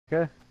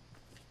Okay.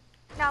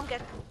 No, I'm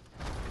good.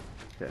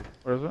 Okay.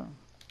 Where is it?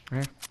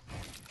 Here.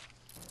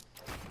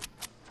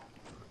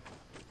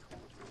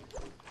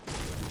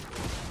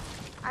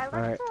 I left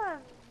Alright.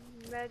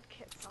 a med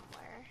kit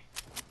somewhere.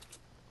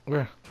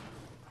 Where?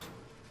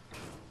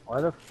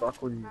 Why the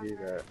fuck would you do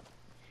that?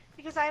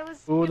 Because I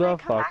was Who gonna the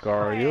come back fuck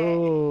are for it.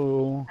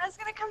 you? I was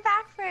gonna come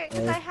back for it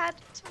because Hey. I had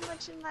too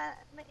much in my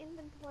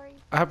inventory.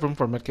 I have room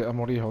for a medkit. I'm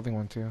already holding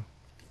one too.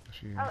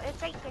 Actually, Oh,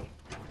 it's right here.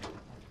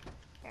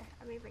 Here,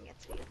 let me bring it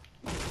to you.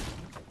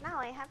 Now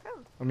I have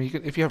room. I mean, you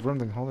can, if you have room,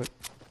 then hold it.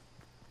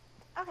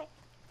 Okay.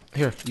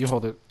 Here, you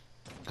hold it.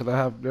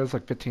 Cause there's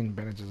like 15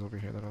 bandages over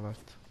here that I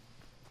left.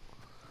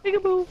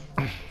 Peekaboo.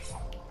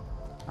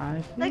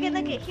 Look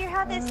at, hear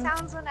how this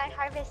sounds when I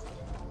harvest.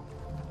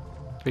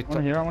 Wait,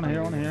 I wanna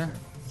hear.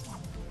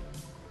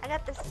 I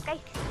got the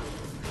scythe.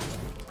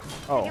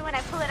 Look at Oh, when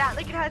I pull it out,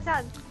 look at how it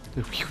sounds.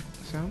 The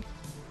sound?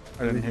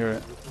 I didn't hear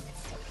it.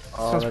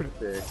 Oh, Sounds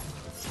that's sick.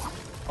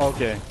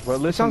 Okay, well It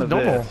listen to sounds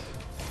normal. this.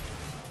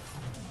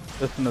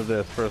 Listen to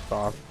this first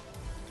off.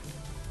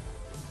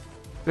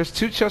 There's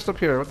 2 chests up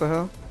here. What the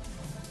hell?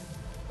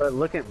 But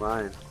look at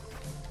mine.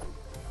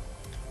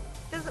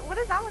 What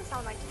does that one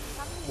sound like? Does it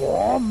sound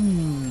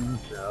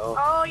like No.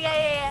 Oh,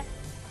 yeah.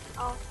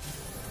 Oh.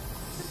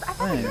 I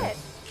thought it Nice.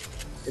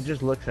 It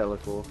just looks hella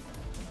cool.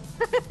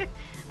 did.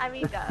 I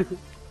mean, duh.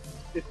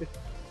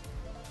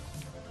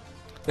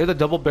 There's a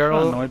double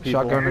barrel Annoy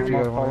people. shotgun if you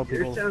guys Follow want.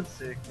 people. Yours sounds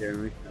sick,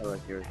 Jeremy. I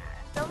like yours.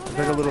 Double It's like a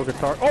barrel little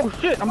shotgun. guitar. Oh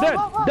shit! I'm Whoa, dead.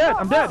 whoa, whoa, Dead. whoa,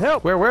 I'm dead. whoa.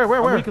 Help! Where?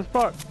 I'm weak as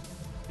fuck.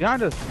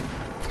 Behind us.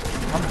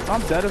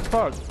 I'm dead as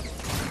fuck.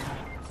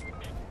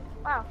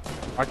 Wow.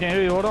 I can't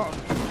hear you. Hold on.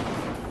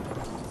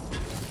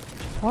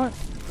 What?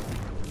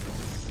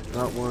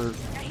 Not one.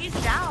 He's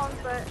down,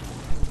 but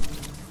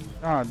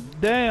God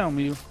damn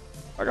you!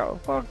 I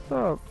got fucked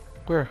up.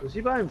 Where? Was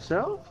he by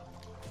himself?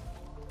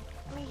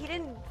 I mean, he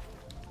didn't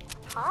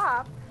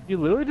pop. You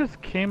literally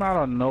just came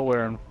out of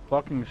nowhere and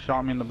fucking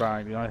shot me in the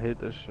back, dude. I hate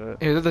this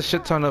shit. Here, there's a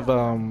shit ton of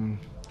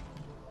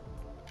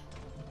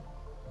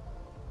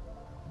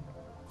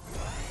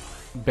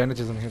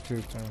bandages in here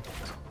too. So.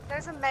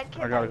 There's a med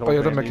kit. I gotta go. Oh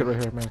yeah, the bandies. medkit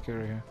right here. Medkit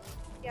right here.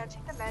 Yeah,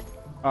 take the med.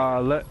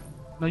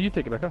 No, you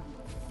take it, Becca.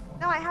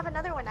 No, I have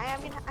another one. I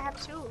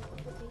have 2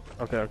 with me.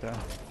 Okay. Do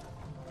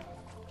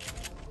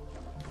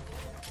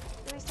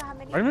we still have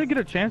many? I didn't even get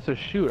a chance to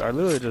shoot. I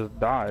literally just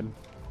died.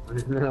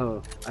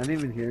 No, I didn't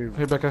even hear him.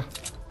 Here, Becca.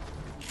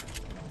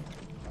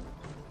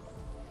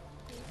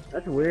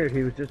 That's weird.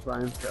 He was just by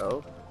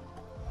himself.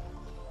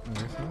 I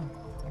guess so.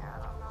 Yeah, I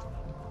don't know.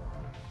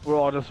 We're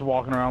all just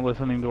walking around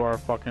listening to our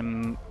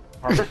fucking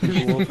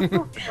harvesting tools.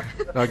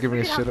 Not giving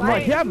a Yeah, shit I'm about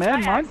like, it. yeah,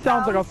 man, mine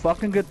sounds like a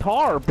fucking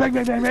guitar. Bang,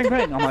 bang, bang, bang,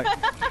 bang. I'm like,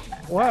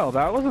 well,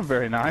 that wasn't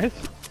very nice.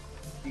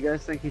 You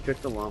guys think he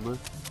took the llama?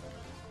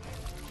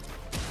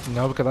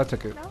 No, because I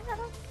took it. No, I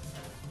don't.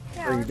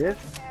 Yeah, Oh, I you was did?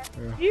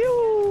 there.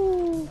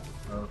 You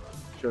Oh,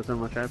 shows how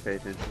much I pay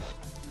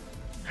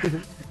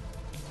attention.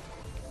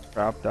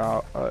 dropped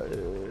out. Yeah.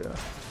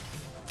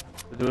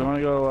 Do we want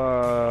to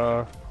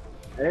go?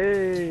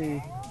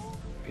 Hey,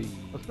 Hey.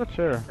 Let's go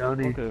chair.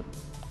 Tony. Okay.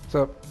 What's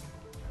up?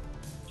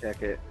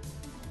 check it.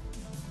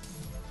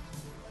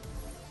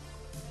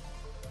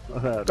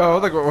 Oh,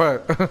 like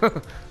what?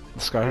 The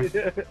scar.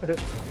 Yeah.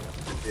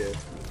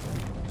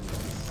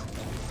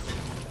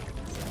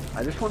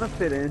 I just want to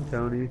fit in,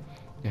 Tony.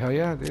 Hell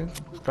yeah, dude.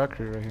 Scar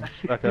crew right here.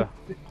 Becca,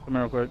 come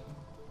here real quick.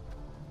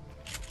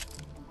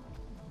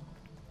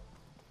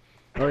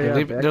 Oh They're yeah,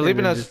 leaving- they're Beckham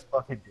leaving and us- just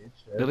fucking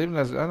ditched us. They're leaving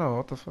us. I know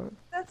what the fuck.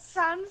 That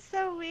sounds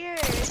so weird.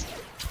 I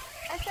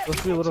said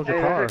Let's be a little Hey,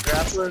 guitar.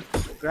 there's a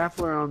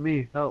grappler on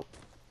me. Help.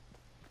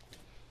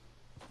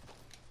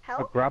 A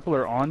Help?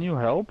 grappler on you?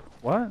 Help?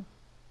 What?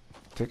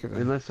 Take it.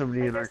 Then. Unless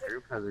somebody in our Like,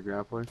 group has a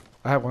grappler.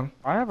 I have one.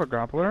 I have a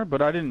grappler,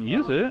 but I didn't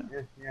use it.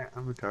 Yeah,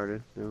 I'm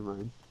retarded. Never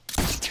mind.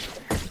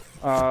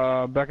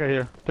 Becca,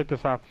 here, take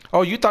this off.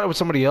 Oh, you thought it was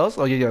somebody else?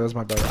 Oh yeah, that's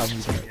my bad. I'm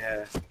using it.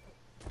 Yeah.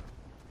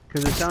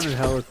 Because it sounded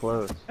hella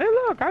close. Hey,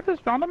 look, I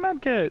just found a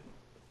med kit.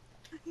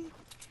 You're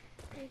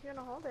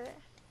gonna hold it.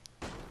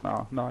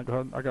 No,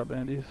 I got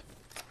bandies.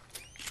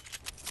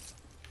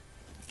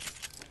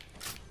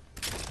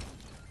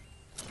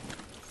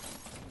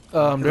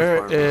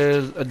 There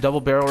is a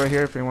double barrel right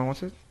here if anyone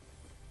wants it.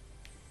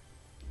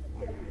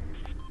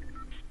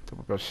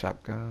 Double barrel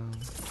shotgun.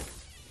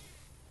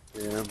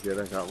 Yeah, I'm good.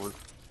 I got one.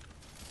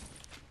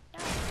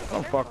 I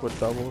don't fuck with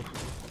doubles.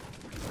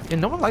 Yeah,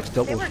 no one likes They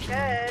doubles. were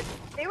good.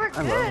 They were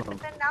I love good, them. but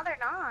then now they're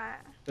not.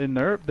 They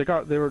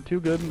nerfed. They were too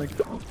good, and they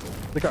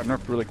got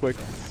nerfed really quick.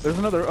 There's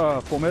another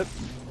full med.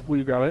 Will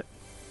you grab it?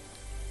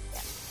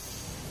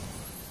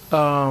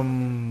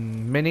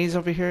 Minis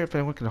over here if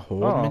anyone can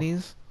hold Oh.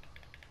 minis.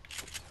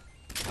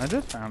 I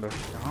just found a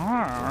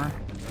star.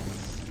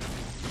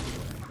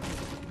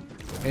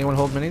 Anyone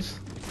hold minis?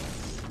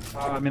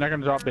 I mean, I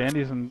can drop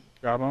bandies and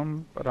grab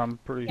them, but I'm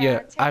pretty. Yeah,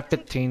 take- I have take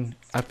 15. these.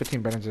 I have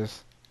 15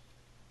 bandages.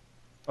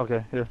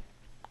 Okay, here.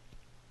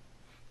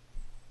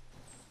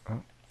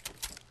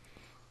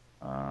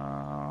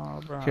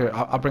 Here,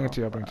 I'll bring it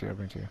to you. I'll bring it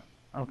to you.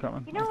 I'm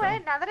coming. You know I'm coming.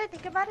 what? Now that I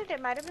think about it,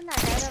 it might have been that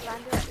guy that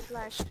landed at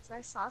Flush. Because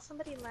I saw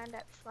somebody land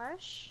at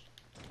Flush,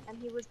 and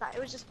he was not.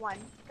 It was just one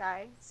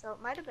guy, so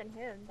it might have been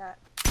him. That.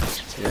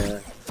 Yeah.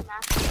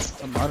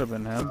 That might have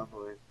been him.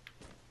 Probably.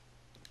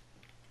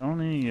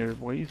 Tony, you're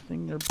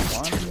wasting your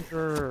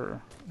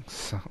plunger.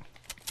 So.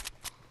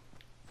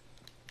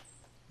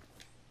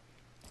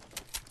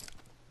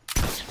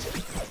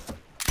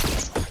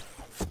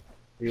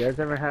 You guys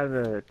ever had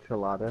a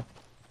chilada?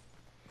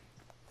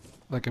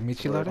 Like a Or a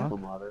Michelada?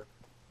 clamato?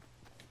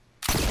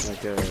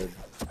 Like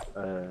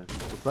a,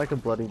 it's like a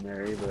Bloody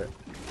Mary, but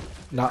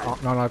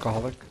Not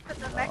non-alcoholic.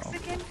 The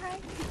Mexican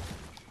kind?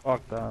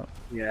 Fuck that.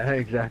 yeah,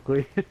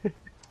 exactly.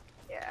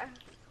 Yeah.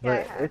 But Yeah, I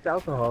have. it's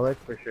alcoholic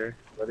for sure,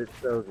 but it's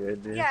so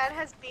good, dude. Yeah, it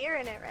has beer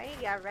in it, right?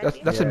 Yeah, red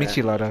beer. That's a Yeah.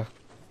 Michelada.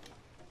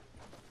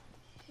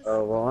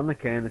 Oh, well, on the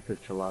can it says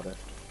chilada.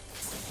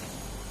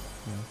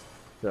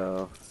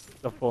 So,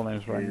 The full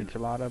name's right, Yeah.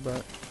 Michelada,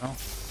 but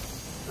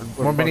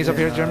no. More minis up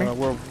here, Fucking,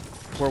 Jeremy?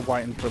 We're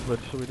white and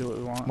privileged, so we do what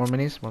we want. More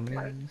minis? More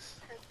minis?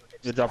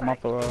 You drop them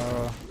off the.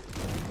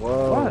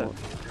 whoa. What?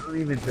 Don't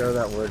even throw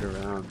that word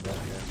around, Becca.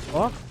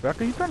 Fuck,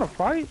 Becca, you trying to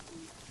fight?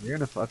 You're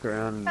gonna fuck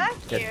around and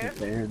Fuck get you. your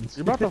fans.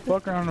 You're about to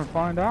fuck around and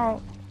find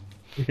out.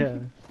 Yeah.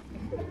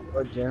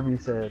 What Jeremy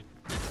said.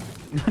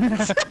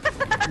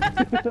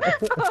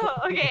 Oh,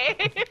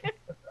 okay.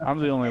 I'm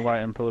the only white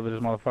and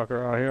privileged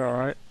motherfucker out here,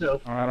 alright?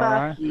 So Alright,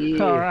 alright. you.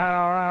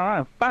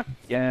 Alright. Fuck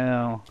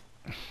yeah.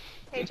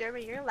 Hey,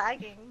 Jeremy, you're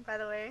lagging, by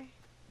the way.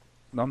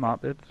 No, I'm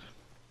not, bitch.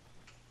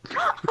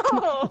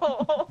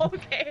 Oh,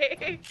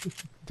 okay.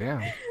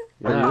 Damn. Are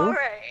you?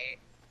 Alright.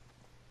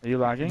 Are you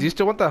lagging? Do you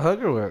still want that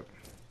hug or what?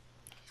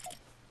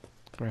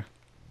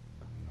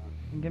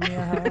 Give me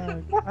a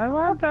hug. I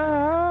want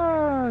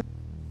that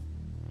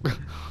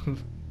hug.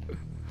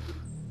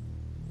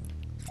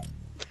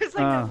 There's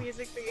like no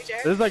music for you, This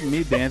Jeremy. is like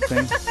me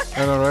dancing.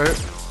 I know,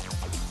 right?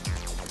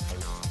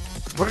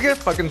 We're gonna get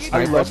fucking I sniped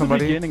by love the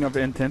somebody. beginning of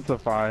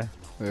Intensify.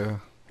 Yeah.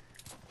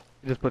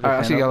 You just put your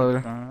Alright, I'll see hand y'all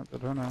up.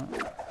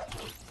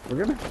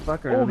 We're gonna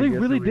fuck around. Oh, and they get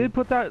really somebody- did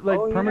put that like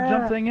Oh, perma yeah.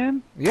 jump thing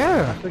in?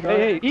 Yeah.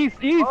 Hey, east!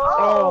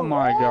 Oh,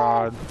 my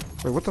god.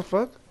 Wait, what the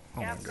fuck?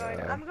 Oh Yeah, my I'm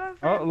god. going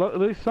for Oh, look, at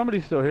least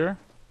somebody's still here.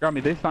 Got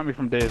me. They stopped me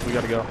from days. We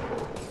gotta go.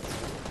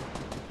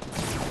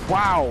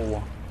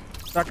 Wow.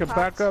 Back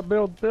up,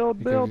 build.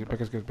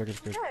 Back is good.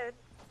 good.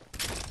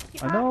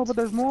 He I know, popped. but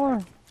there's more.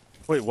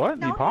 Wait, what?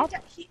 No, he popped?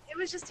 it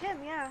was just him,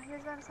 yeah. He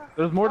was by himself.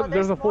 There's more. Oh,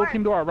 There's a full more.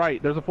 team to our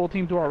right. There's a full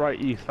team to our right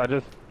east. I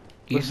just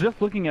was East?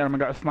 just looking at him and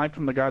got sniped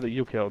from the guy that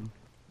you killed.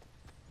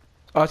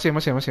 Oh, I see him.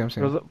 There's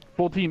a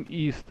full team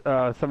east,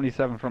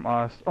 77 from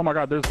us. Oh my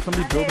god, there's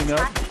somebody Are they building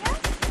up.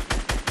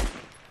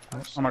 attacking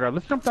us? Oh my god,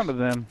 let's jump down to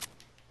them.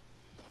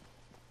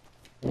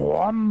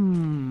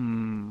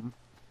 Wham.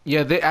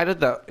 Yeah, they added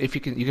that if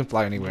you can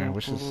fly anywhere,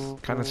 which is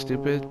kind of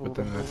stupid, but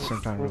then at the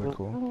same time really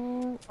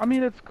cool. I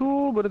mean, it's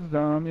cool, but it's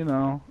dumb, you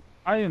know.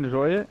 I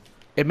enjoy it.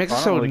 It makes I it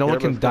don't so really no care, one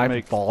but can it's gonna die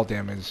make- from fall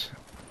damage.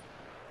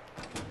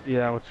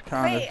 Yeah, which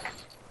kind Wait, of.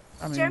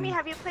 I mean, Jeremy,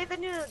 have you played the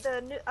new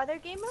other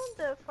game mode,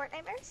 the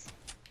Fortnite?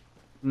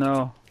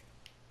 no.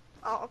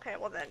 Oh, okay.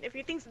 Well then, if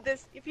you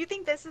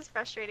think this is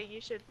frustrating,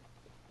 you should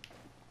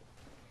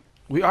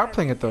We are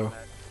playing it though. go.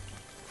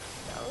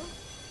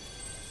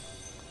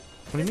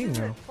 What do you mean This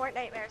now? isn't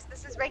Fortnite.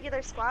 This is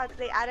regular squads.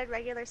 They added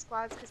regular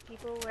squads because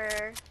people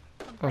were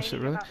Oh complaining shit,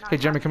 really? about not Hey,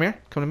 Jeremy, having- come here.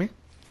 Come to me.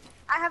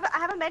 I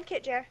have a med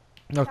kit, Jer.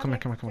 No, come here.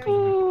 Come here.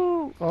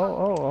 Ooh.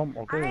 Oh,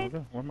 okay, Alright.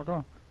 okay. Where am I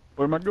going?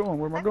 Where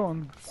am I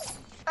going?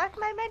 Fuck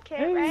my med kit,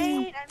 Hey.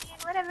 right? I mean,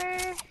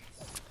 whatever.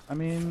 I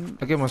mean,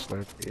 I'll get one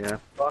slurp. Yeah,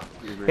 fuck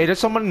you, man. Hey, there's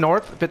someone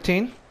north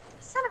 15.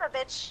 Son of a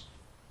bitch.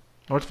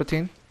 North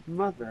 15.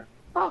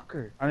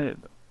 Motherfucker. I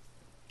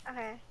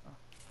Okay.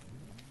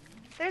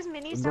 There's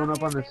minis I'm down going up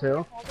here, on so this maybe we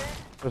hill. can hold it.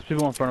 there's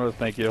people in front of us.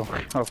 Thank you.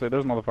 I'll say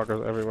there's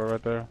motherfuckers everywhere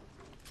right there.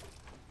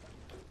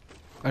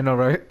 I know,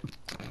 right?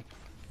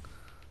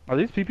 Are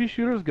these PP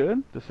shooters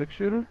good? The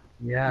 6-shooter?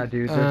 Yeah,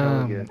 dude, they're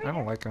hella good. I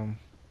don't like them.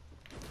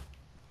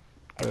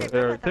 Is it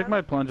There, good with take them?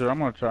 my plunger. I'm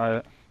gonna try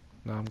it.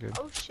 No, I'm good.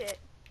 Oh shit.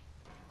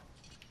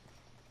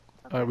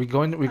 Are we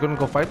going? We gonna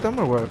go fight them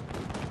or what?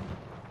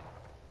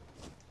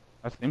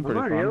 That seemed I'm pretty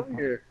already fun. over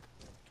here.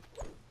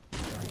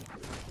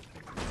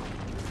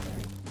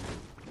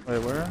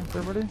 Wait, where is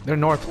everybody? They're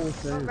north.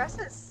 Oh, Russ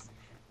is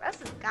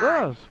gone.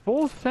 Yes,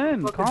 full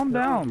send. Fucking Calm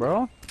tell down, me.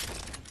 bro.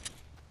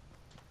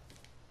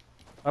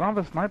 I don't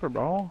have a sniper,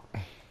 bro.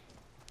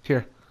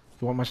 Here.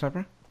 You want my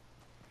sniper?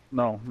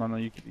 No,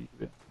 you keep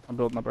it. I'm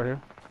building up right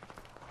here.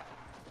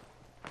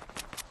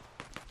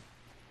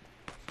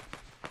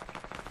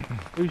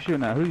 Who you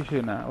shooting at?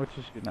 What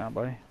you shooting at,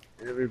 buddy?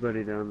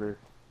 Everybody down there.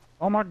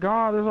 Oh my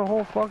god, there's a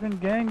whole fucking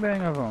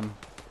gangbang of them.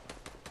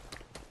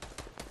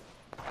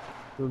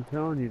 I'm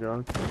telling you,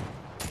 dog.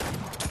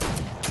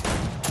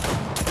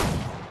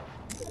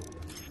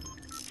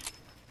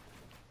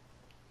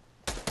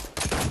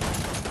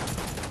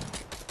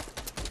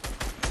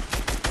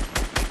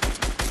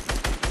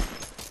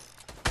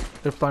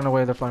 They're flying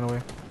away.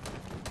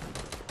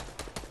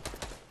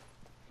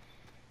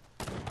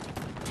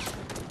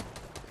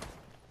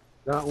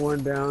 Got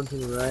one down to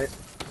the right.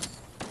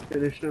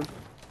 Finished him.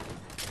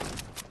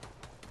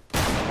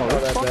 Oh,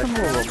 this that fucking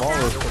back. little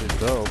revolver is pretty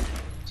dope.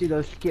 See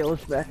those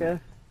skills, Becca?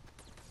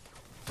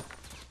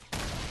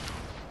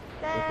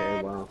 Okay,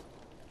 Dead. wow.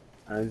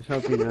 I just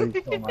hope you know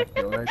you stole my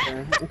kill right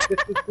there.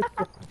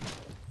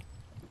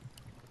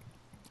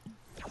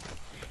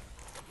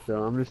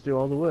 So I'm gonna steal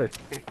all the wood.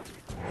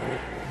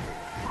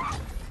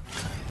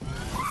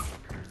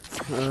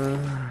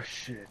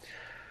 Shit.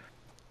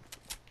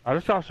 I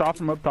just shot shot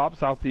from up top,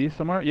 southeast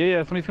somewhere. Yeah,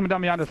 yeah, somebody's coming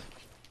down behind us.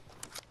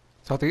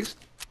 Southeast?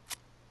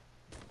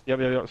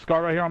 Yep.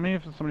 Scar right here on me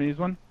if somebody needs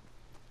one.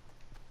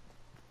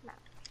 No.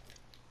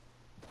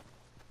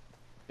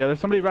 Yeah, there's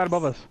somebody right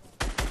above us.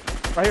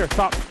 Right here,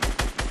 stop.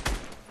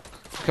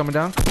 Coming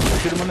down?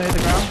 Shoot him when they hit the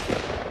ground.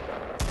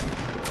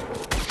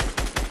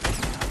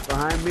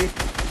 Behind me.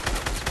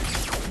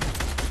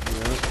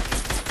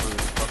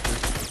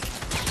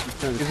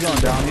 He's going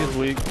down, he's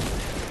weak.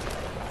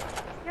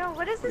 Yo,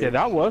 what is this? Yeah,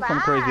 that was some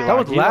crazy lag? That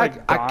was He,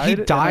 lag. like, He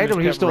died, died and then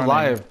or he was kept still running.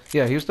 alive?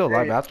 Yeah, he was still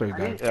alive Hey, after he I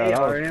died. need- Yeah, that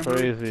AR was ammo.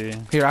 crazy.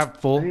 Here, I have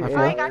full. I Hey, have Oh, full.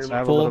 I got you. I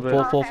have a Full, little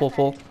full, bit. full, full,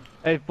 full.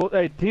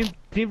 Hey,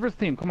 team versus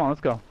team. Come on,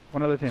 let's go.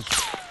 One other team.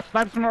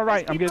 Snipes from our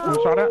right. I'm getting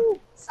shot at.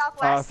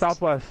 Southwest.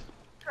 Southwest.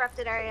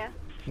 Corrupted area.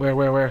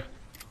 Where?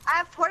 I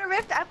have Porter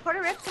Rift.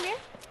 Come here.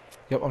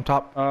 Yep, on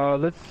top.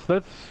 Let's.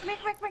 Come here.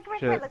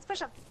 Shit. Let's push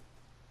him.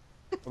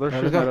 Well, they're Yeah,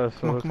 shooting let's at go. us, so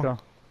Come on, let's come go. on.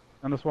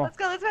 On this wall. Let's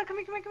go. Come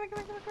here.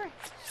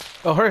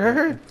 Oh,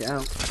 hurry.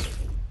 Down.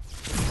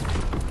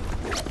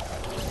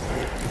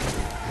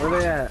 Where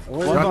they at?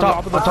 Where One's they On on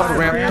top of the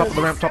ramp,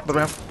 ramp. top of the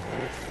ramp.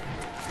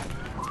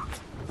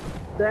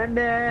 Send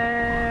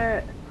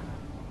it!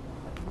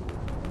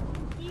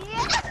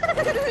 Yeah.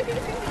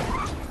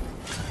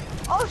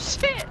 Oh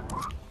shit.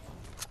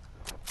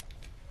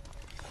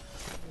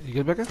 You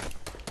good, Becca?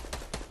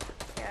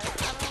 Yeah, I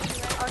don't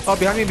know where- Oh,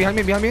 behind me.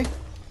 Behind me?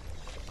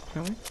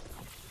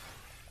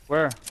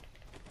 Where?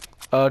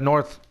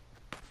 North.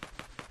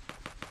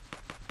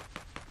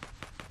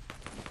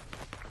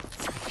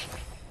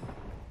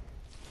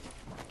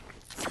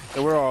 Hey,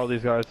 where are all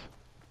these guys?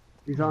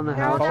 He's on the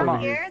They're all house Hold down on.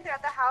 over here. here. They're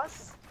at the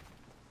house.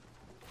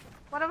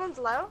 One of them's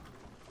low.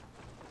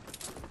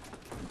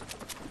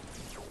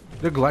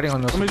 They're gliding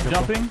on us. Somebody's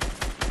Careful. jumping.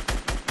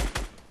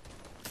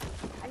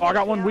 Oh, I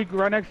got one weak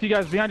right next to you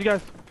guys. Behind you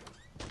guys.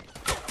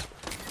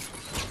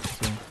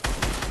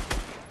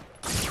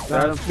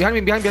 Got him.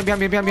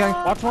 Behind me.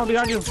 Watch one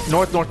behind you.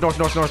 North.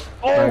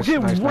 Oh,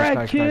 get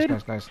wrecked,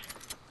 kid. Nice.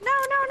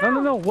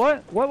 No.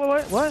 What?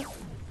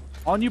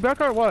 On you,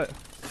 Becca, or what?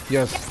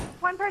 Yes.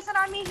 One person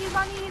on me. He's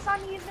on me. He's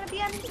gonna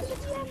be on me.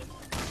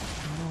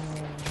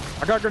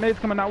 I got grenades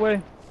coming that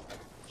way.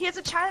 He has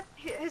a trap.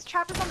 His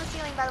trap is on the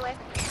ceiling, by the way.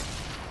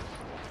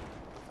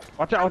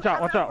 Watch out,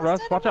 Russ.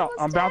 Watch out. I'm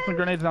almost bouncing dead.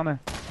 grenades down there.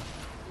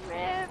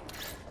 Rip.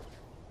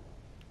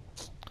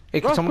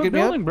 Hey, can Russ, someone quit get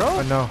me up? building, bro.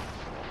 I know.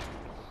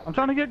 I'm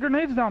trying to get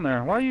grenades down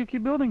there. Why do you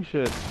keep building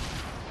shit?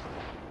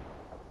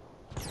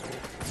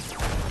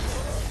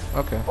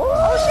 Okay.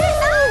 Oh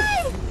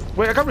shit! Nice!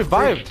 Wait, I got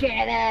revived.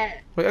 Get it!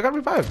 Wait, I got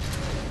revived.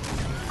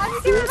 How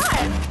do you get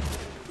revived?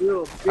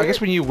 You I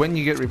guess when you win,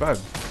 you get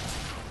revived.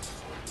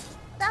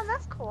 Damn,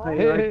 that's cool.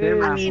 Hey, right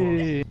there,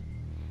 Hey.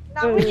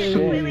 No, we're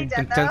completely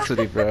dead though.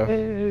 Intensity, bro.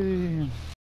 Hey.